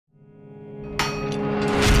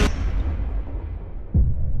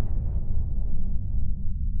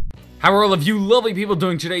How are all of you lovely people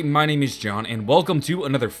doing today? My name is John, and welcome to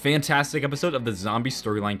another fantastic episode of the Zombie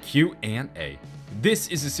Storyline Q&A. This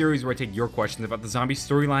is a series where I take your questions about the zombie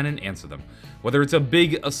storyline and answer them. Whether it's a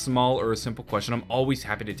big, a small, or a simple question, I'm always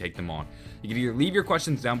happy to take them on. You can either leave your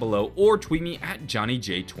questions down below or tweet me at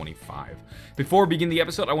JohnnyJ25. Before we begin the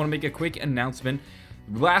episode, I want to make a quick announcement.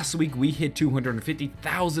 Last week we hit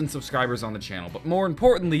 250,000 subscribers on the channel, but more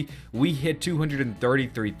importantly, we hit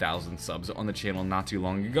 233,000 subs on the channel not too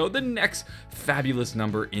long ago, the next fabulous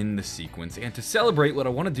number in the sequence. And to celebrate, what I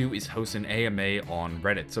want to do is host an AMA on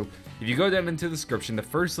Reddit. So if you go down into the description, the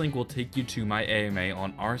first link will take you to my AMA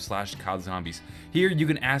on r/CODZombies. Here you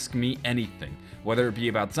can ask me anything, whether it be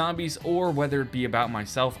about zombies or whether it be about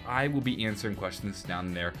myself. I will be answering questions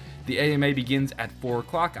down there. The AMA begins at 4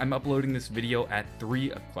 o'clock. I'm uploading this video at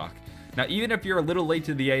 3 o'clock. Now, even if you're a little late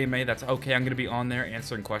to the AMA, that's okay. I'm going to be on there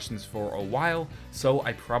answering questions for a while, so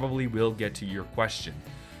I probably will get to your question.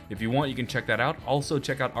 If you want, you can check that out. Also,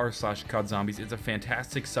 check out r/CODZombies. It's a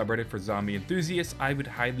fantastic subreddit for zombie enthusiasts. I would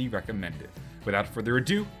highly recommend it. Without further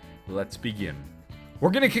ado, let's begin.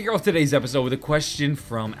 We're going to kick off today's episode with a question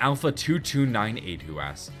from Alpha2298, who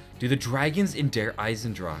asks, do the dragons in Der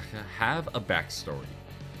Eisendrache have a backstory?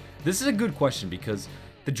 This is a good question because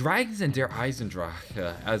the dragons in Der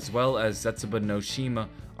Eisendrache, as well as Zetsuba no Shima,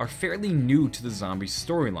 are fairly new to the zombie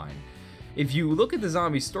storyline. If you look at the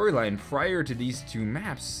zombie storyline prior to these two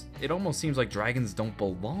maps, it almost seems like dragons don't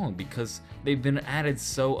belong because they've been added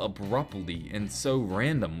so abruptly and so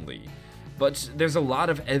randomly. But there's a lot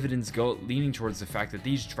of evidence leaning towards the fact that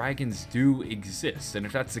these dragons do exist, and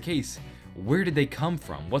if that's the case, where did they come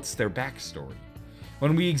from? What's their backstory?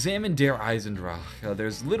 When we examine Der Eisendrache,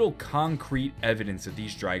 there's little concrete evidence that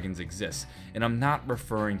these dragons exist, and I'm not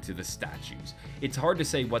referring to the statues. It's hard to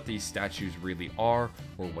say what these statues really are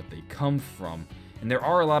or what they come from, and there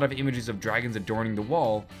are a lot of images of dragons adorning the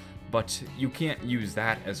wall, but you can't use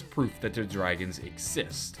that as proof that the dragons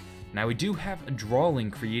exist. Now, we do have a drawing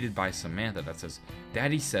created by Samantha that says,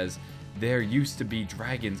 Daddy says there used to be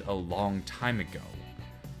dragons a long time ago.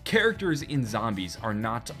 Characters in zombies are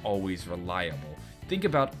not always reliable. Think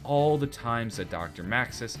about all the times that Dr.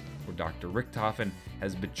 Maxis or Dr. Richthofen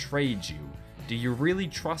has betrayed you. Do you really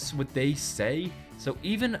trust what they say? So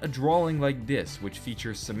even a drawing like this, which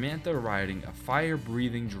features Samantha riding a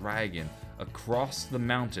fire-breathing dragon across the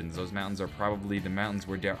mountains, those mountains are probably the mountains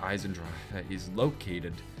where Der Eisendrache is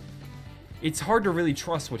located, it's hard to really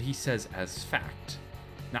trust what he says as fact.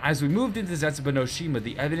 Now, as we moved into Zetsuba no Shima,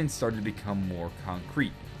 the evidence started to become more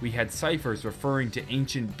concrete. We had ciphers referring to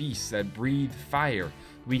ancient beasts that breathe fire.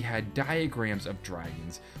 We had diagrams of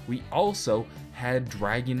dragons. We also had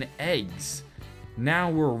dragon eggs. Now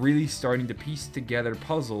we're really starting to piece together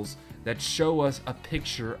puzzles that show us a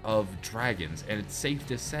picture of dragons, and it's safe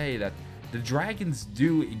to say that the dragons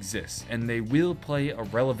do exist, and they will play a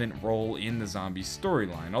relevant role in the zombie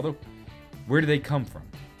storyline, although where do they come from?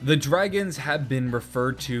 The dragons have been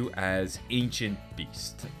referred to as ancient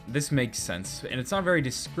beasts. This makes sense, and it's not very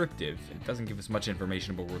descriptive. It doesn't give us much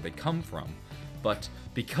information about where they come from. But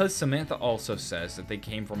because Samantha also says that they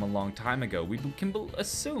came from a long time ago, we can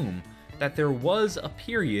assume that there was a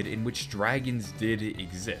period in which dragons did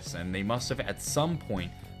exist, and they must have at some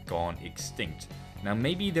point gone extinct. Now,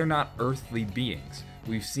 maybe they're not earthly beings.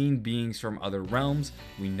 We've seen beings from other realms.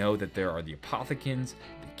 We know that there are the Apothecans,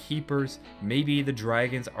 Keepers. Maybe the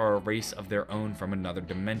dragons are a race of their own from another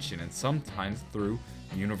dimension, and sometimes through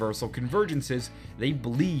universal convergences they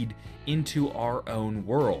bleed into our own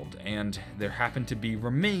world, and there happen to be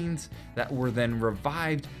remains that were then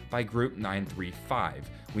revived by Group 935.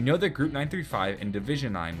 We know that Group 935 and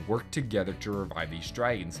Division 9 worked together to revive these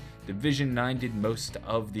dragons. Division 9 did most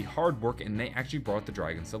of the hard work, and they actually brought the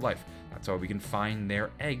dragons to life. That's why we can find their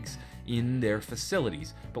eggs in their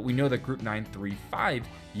facilities. But we know that Group 935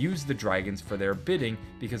 used the dragons for their bidding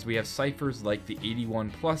because we have ciphers like the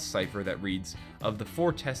 81+ cipher that reads, of the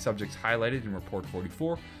 4 test subjects highlighted in Report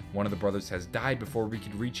 44, one of the brothers has died before we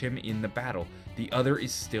could reach him in the battle. The other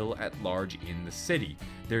is still at large in the city.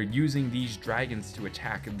 They're using these dragons to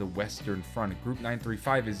attack the Western Front. Group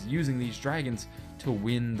 935 is using these dragons to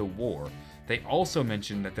win the war. They also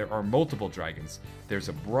mentioned that there are multiple dragons. There's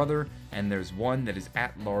a brother, and there's one that is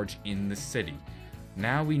at large in the city.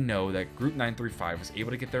 Now we know that Group 935 was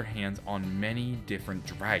able to get their hands on many different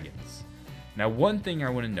dragons. Now, one thing I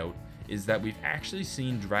want to note is that we've actually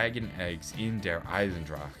seen dragon eggs in Der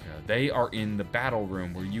Eisendrache. They are in the battle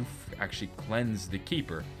room where you actually cleanse the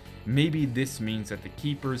Keeper. Maybe this means that the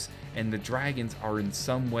Keepers and the dragons are in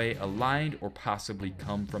some way aligned or possibly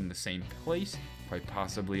come from the same place, quite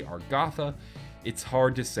possibly Argatha. It's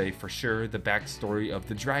hard to say for sure. The backstory of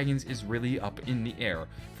the dragons is really up in the air.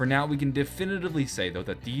 For now, we can definitively say though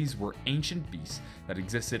that these were ancient beasts that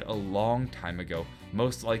existed a long time ago,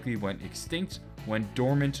 most likely went extinct, went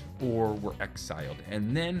dormant, or were exiled.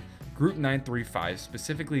 And then Group 935,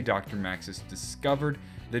 specifically Dr. Maxis, discovered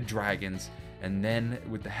the dragons, and then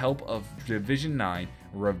with the help of Division 9,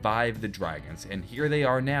 revived the dragons. And here they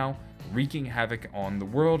are now, wreaking havoc on the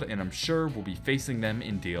world, and I'm sure we'll be facing them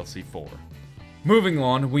in DLC 4. Moving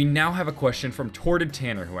on, we now have a question from Torted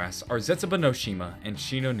Tanner who asks, are Zetsuba no Shima and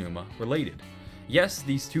Shinonuma related? Yes,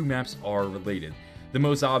 these two maps are related. The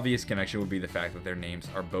most obvious connection would be the fact that their names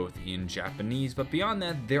are both in Japanese, but beyond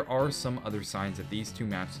that, there are some other signs that these two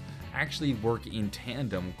maps actually work in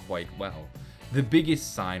tandem quite well. The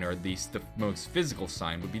biggest sign, or at least the most physical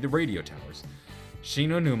sign, would be the radio towers.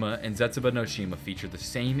 Shinonuma and Zetsuba no Shima feature the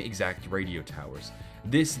same exact radio towers.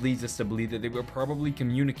 This leads us to believe that they were probably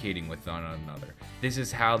communicating with one another. This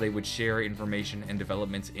is how they would share information and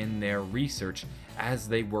developments in their research as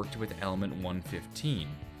they worked with Element 115.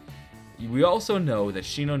 We also know that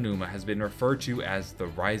Shinonuma has been referred to as the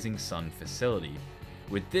Rising Sun Facility.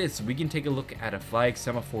 With this, we can take a look at a flag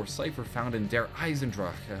semaphore cipher found in Der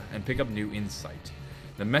Eisendrache and pick up new insight.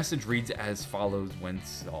 The message reads as follows when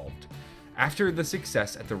solved. After the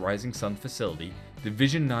success at the Rising Sun Facility,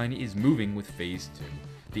 Division 9 is moving with Phase 2.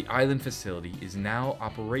 The island facility is now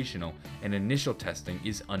operational and initial testing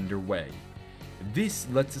is underway. This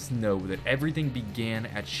lets us know that everything began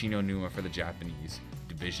at Shinonuma for the Japanese.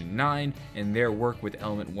 Division 9 and their work with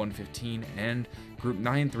Element 115 and Group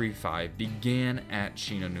 935 began at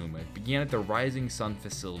Shinonuma. It began at the Rising Sun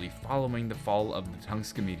Facility following the fall of the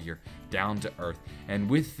Tungsten meteor down to Earth, and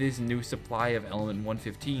with this new supply of Element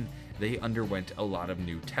 115, they underwent a lot of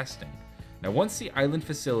new testing. Now once the island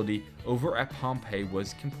facility over at Pompeii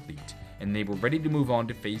was complete, and they were ready to move on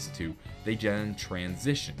to Phase 2, they then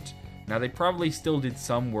transitioned. Now they probably still did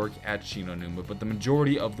some work at Shinonuma, but the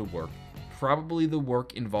majority of the work, probably the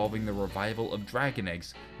work involving the revival of dragon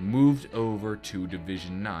eggs, moved over to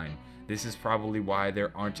Division 9. This is probably why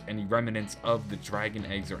there aren't any remnants of the dragon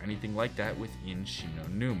eggs or anything like that within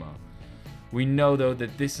Shinonuma. We know though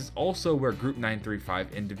that this is also where Group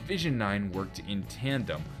 935 and Division 9 worked in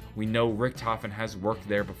tandem. We know Richthofen has worked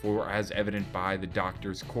there before, as evident by the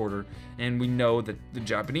Doctor's Quarter, and we know that the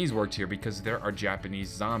Japanese worked here because there are Japanese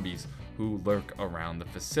zombies who lurk around the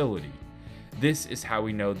facility. This is how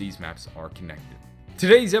we know these maps are connected.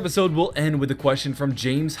 Today's episode will end with a question from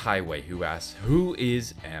James Highway who asks, who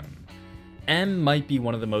is M? M might be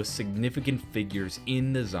one of the most significant figures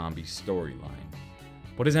in the zombie storyline.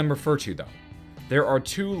 What does M refer to though? There are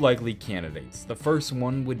two likely candidates. The first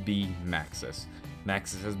one would be Maxis.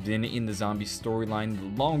 Maxis has been in the zombie storyline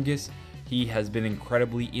the longest. He has been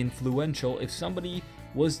incredibly influential. If somebody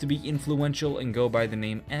was to be influential and go by the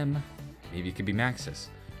name M, maybe it could be Maxis.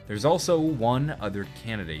 There's also one other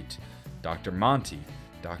candidate, Dr. Monty.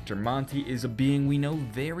 Dr. Monty is a being we know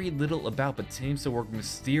very little about, but seems to work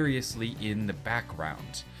mysteriously in the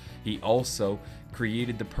background. He also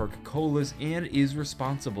created the Perk-Colas and is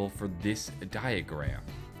responsible for this diagram.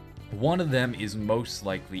 One of them is most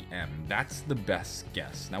likely M. That's the best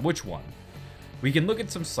guess. Now which one? We can look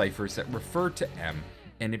at some ciphers that refer to M,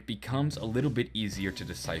 and it becomes a little bit easier to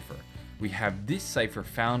decipher. We have this cipher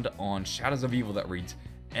found on Shadows of Evil that reads,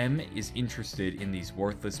 M is interested in these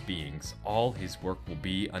worthless beings. All his work will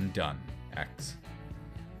be undone. X.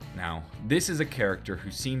 Now, this is a character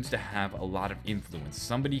who seems to have a lot of influence,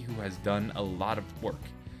 somebody who has done a lot of work.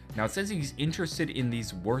 Now it says he's interested in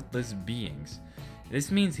these worthless beings.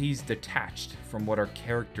 This means he's detached from what our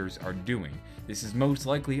characters are doing. This is most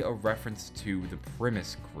likely a reference to the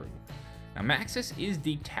Primus crew. Now Maxis is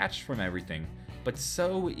detached from everything, but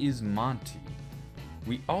so is Monty.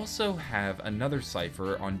 We also have another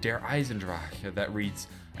cipher on Der Eisendrache that reads,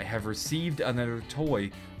 I have received another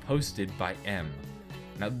toy posted by M.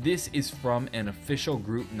 Now this is from an official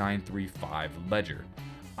Group 935 ledger.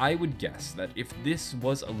 I would guess that if this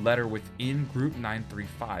was a letter within Group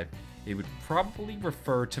 935, it would probably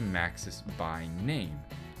refer to Maxis by name.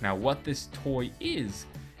 Now what this toy is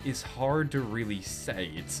hard to really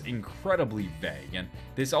say. It's incredibly vague, and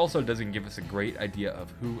this also doesn't give us a great idea of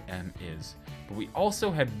who M is. But we also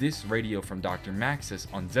have this radio from Dr.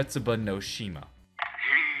 Maxis on Zetsuba no Shima.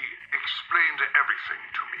 He explained everything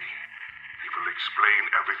to me. He will explain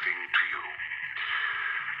everything to you.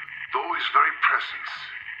 Though his very presence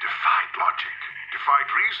defied logic, defied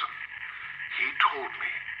reason, he told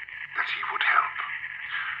me that he would help.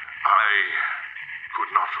 I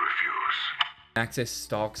could not refuse. Maxis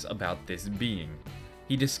talks about this being.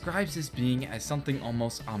 He describes this being as something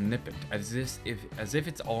almost omnipotent, as if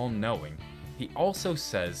it's all-knowing. He also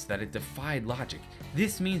says that it defied logic.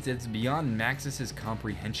 This means it's beyond Maxis's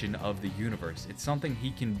comprehension of the universe. It's something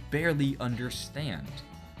he can barely understand.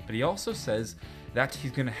 But he also says that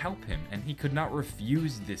he's going to help him, and he could not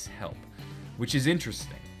refuse this help, which is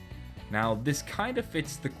interesting. Now, this kind of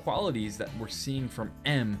fits the qualities that we're seeing from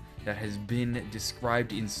M that has been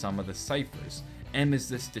described in some of the ciphers. M is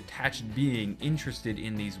this detached being interested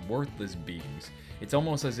in these worthless beings. It's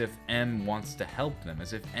almost as if M wants to help them,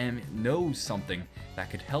 as if M knows something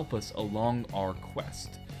that could help us along our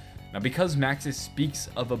quest. Now, because Maxis speaks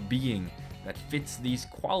of a being that fits these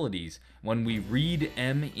qualities, when we read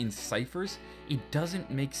M in ciphers, it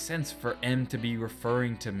doesn't make sense for M to be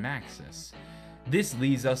referring to Maxis. This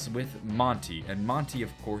leaves us with Monty, and Monty,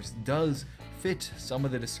 of course, does fit some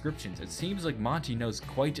of the descriptions. It seems like Monty knows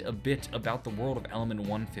quite a bit about the world of Element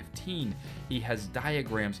 115. He has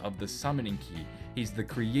diagrams of the summoning key. He's the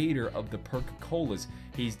creator of the perk colas.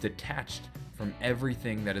 He's detached from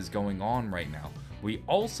everything that is going on right now. We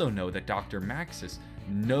also know that Dr. Maxis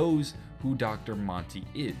knows who Dr. Monty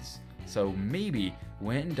is. So maybe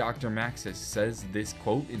when Dr. Maxis says this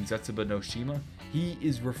quote in Zetsuba no Shima, he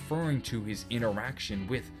is referring to his interaction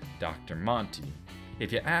with Dr. Monty.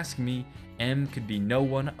 If you ask me, M could be no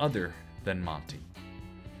one other than Monty.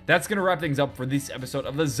 That's going to wrap things up for this episode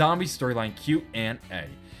of the Zombie Storyline Q&A.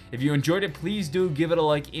 If you enjoyed it, please do give it a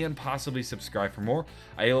like and possibly subscribe for more.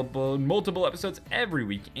 I upload multiple episodes every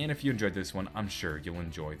week, and if you enjoyed this one, I'm sure you'll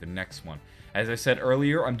enjoy the next one. As I said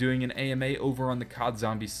earlier, I'm doing an AMA over on the COD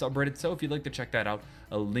Zombie subreddit, so if you'd like to check that out,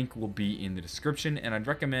 a link will be in the description, and I'd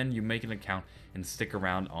recommend you make an account and stick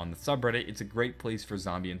around on the subreddit. It's a great place for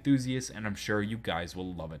zombie enthusiasts, and I'm sure you guys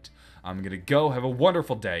will love it. I'm gonna go, have a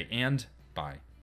wonderful day, and bye.